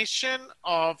definition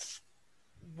of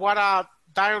what a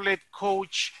dialect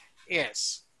coach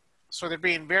is. So they're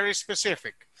being very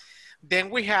specific.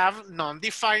 Then we have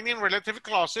non-defining relative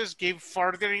clauses give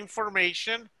further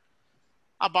information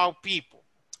about people.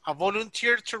 A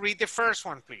volunteer to read the first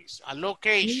one, please. A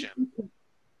location.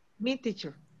 Me,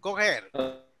 teacher. Go ahead.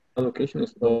 A location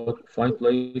is to find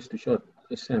place to shoot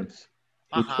a sense.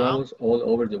 He travels all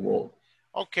over the world.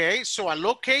 Okay, so a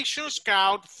location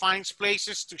scout finds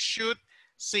places to shoot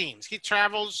scenes. He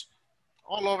travels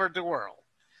all over the world.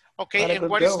 Okay, and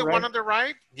what is the one on the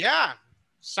right? Yeah,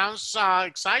 sounds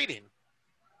exciting.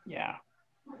 Yeah.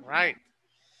 Right.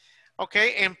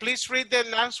 Okay, and please read the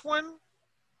last one.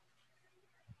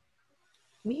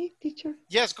 Me, teacher?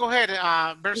 Yes, go ahead,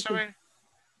 Bersabe.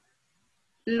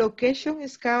 Location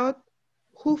scout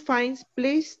who finds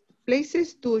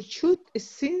places to shoot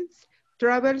scenes,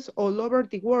 travels all over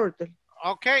the world.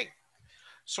 Okay,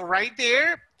 so right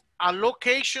there, a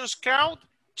location scout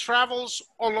travels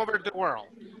all over the world.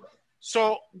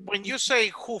 So when you say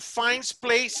who finds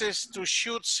places to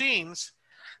shoot scenes,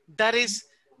 that is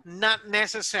not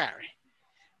necessary.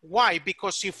 Why?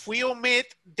 Because if we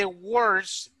omit the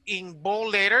words in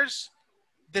bold letters,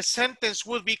 the sentence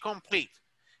will be complete.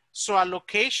 So a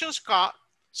location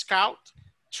scout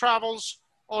travels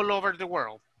all over the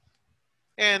world,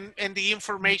 and the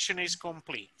information is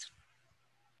complete.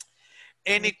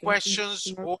 Any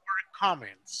questions or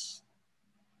comments?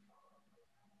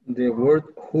 The word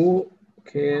who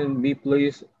can be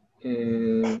placed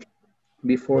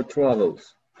before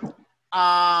travels.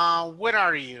 Where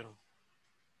are you?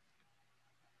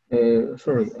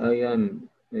 Sorry, I am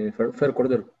Fer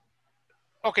Cordero.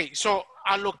 Okay, so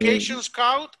a location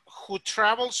scout who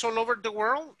travels all over the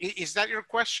world, is that your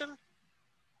question?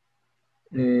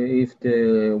 If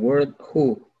the word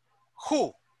who.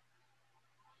 Who?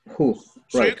 Who,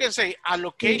 So right. you can say a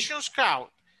location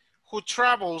scout who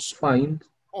travels Find.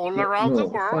 all around the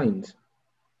world. Finds.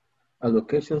 A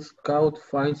location scout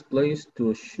finds place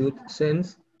to shoot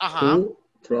scenes who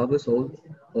travels all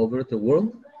over the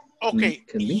world. Okay,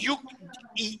 you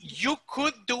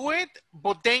could do it,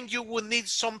 but then you would need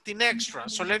something extra.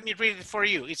 So let me read it for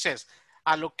you. It says,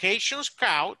 a location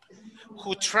scout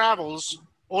who travels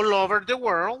all over the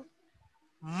world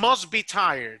must be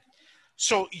tired.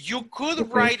 So you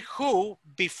could write who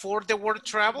before the word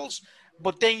travels,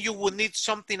 but then you would need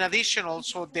something additional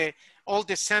so all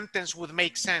the sentence would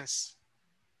make sense.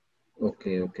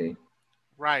 Okay.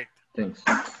 Right. Thanks.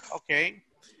 Okay.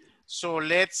 So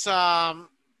let's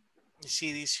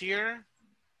see this here.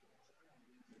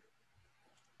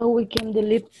 So we can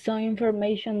delete some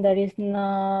information that is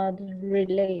not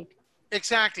related.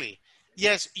 Exactly.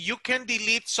 Yes, you can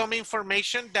delete some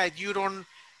information that you don't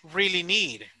really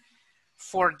need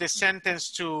for the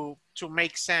sentence to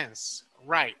make sense.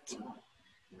 Right.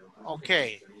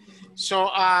 Okay.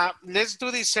 So let's do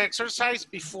this exercise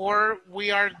before we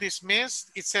are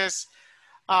dismissed. It says,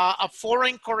 a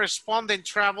foreign correspondent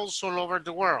travels all over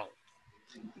the world.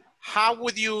 How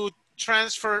would you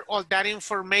transfer all that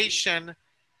information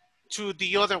to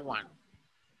the other one?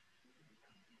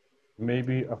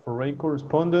 Maybe a foreign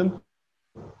correspondent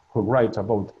who writes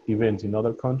about events in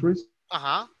other countries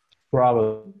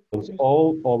travels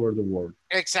all over the world.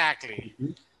 Exactly.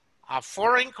 A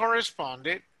foreign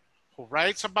correspondent who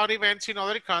writes about events in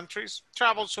other countries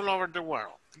travels all over the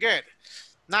world. Good.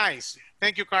 Nice.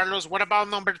 Thank you, Carlos. What about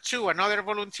number 2, another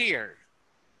volunteer?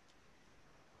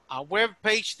 A web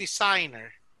page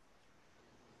designer.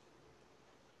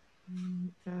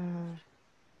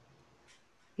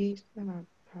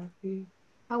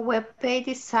 A web page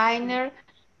designer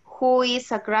who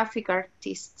is a graphic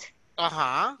artist.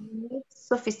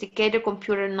 Sophisticated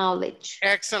computer knowledge.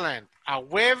 Excellent. A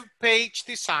web page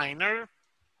designer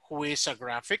who is a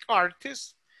graphic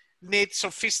artist needs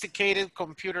sophisticated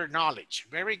computer knowledge.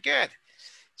 Very good.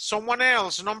 Someone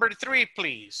else, number 3,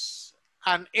 please.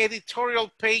 An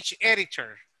editorial page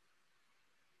editor.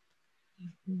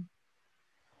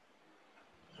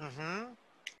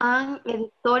 An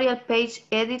editorial page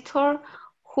editor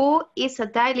who is a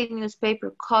daily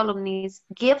newspaper columnist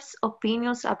gives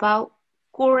opinions about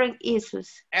current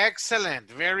issues.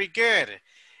 Excellent. Very good.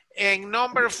 And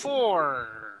number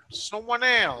 4, someone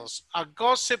else, a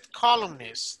gossip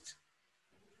columnist.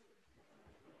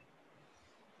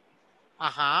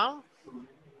 A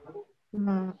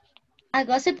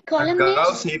gossip columnist. A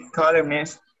gossip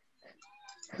columnist.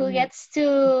 Who gets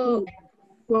to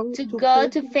go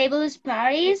to fabulous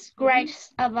parties,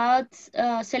 writes about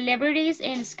celebrities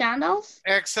and scandals.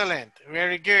 Excellent.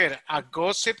 Very good. A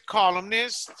gossip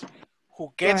columnist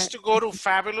who gets to go to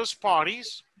fabulous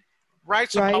parties,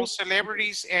 writes about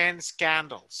celebrities and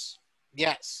scandals.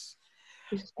 Yes.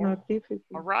 It's not difficult.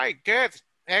 All right, good.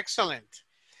 Excellent.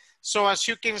 So as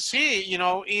you can see, you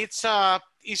know, it's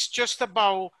just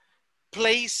about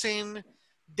placing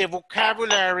the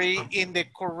vocabulary in the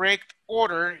correct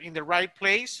order, in the right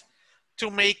place, to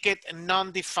make it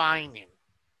non-defining.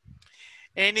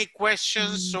 Any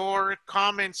questions or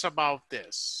comments about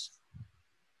this?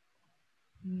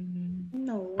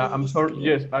 No. I'm sorry.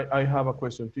 Yes, I have a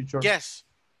question, teacher. Yes.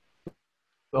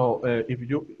 So if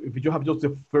you have just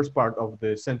the first part of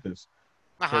the sentence,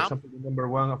 for example, number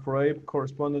 1, a foreign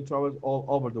correspondent travels all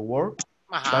over the world.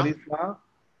 That is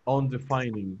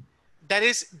undefining. That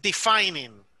is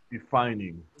defining.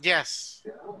 Defining. Yes.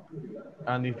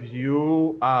 And if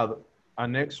you add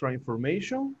an extra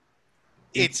information,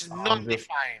 it's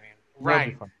non-defining.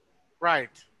 Right. Right.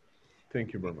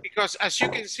 Thank you very much. Because as you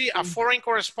can see, a foreign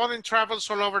correspondent travels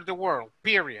all over the world,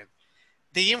 period.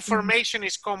 The information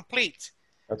is complete.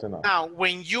 That's enough. Now,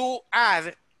 when you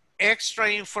add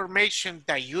extra information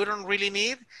that you don't really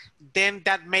need, then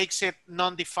that makes it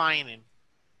non-defining.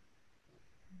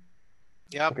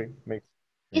 Yep. Okay, makes.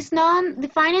 It's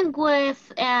non-defining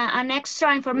with an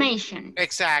extra information.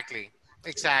 Exactly,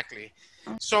 exactly.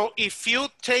 So if you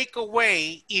take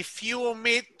away, if you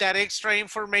omit that extra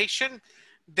information,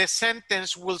 the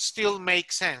sentence will still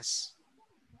make sense.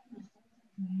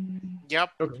 Yep.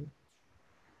 Okay.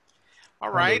 All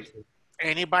right.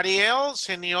 Anybody else?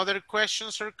 Any other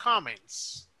questions or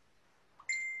comments?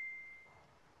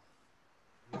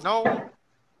 No?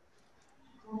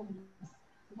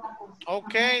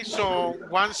 Okay, so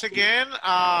once again,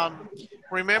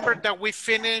 remember that we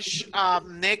finish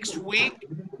next week.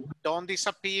 Don't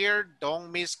disappear,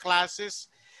 don't miss classes.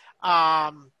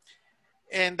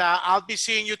 And I'll be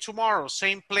seeing you tomorrow,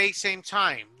 same place, same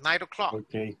time, 9 o'clock.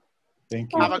 Okay,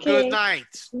 thank you. Have a good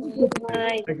night. Good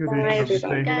night. Thank you, Bye,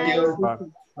 everybody.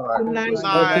 everyone. Bye. Good night.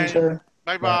 Good night.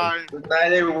 Bye-bye. Good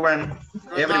night, everyone.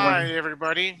 Good night,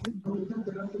 everybody.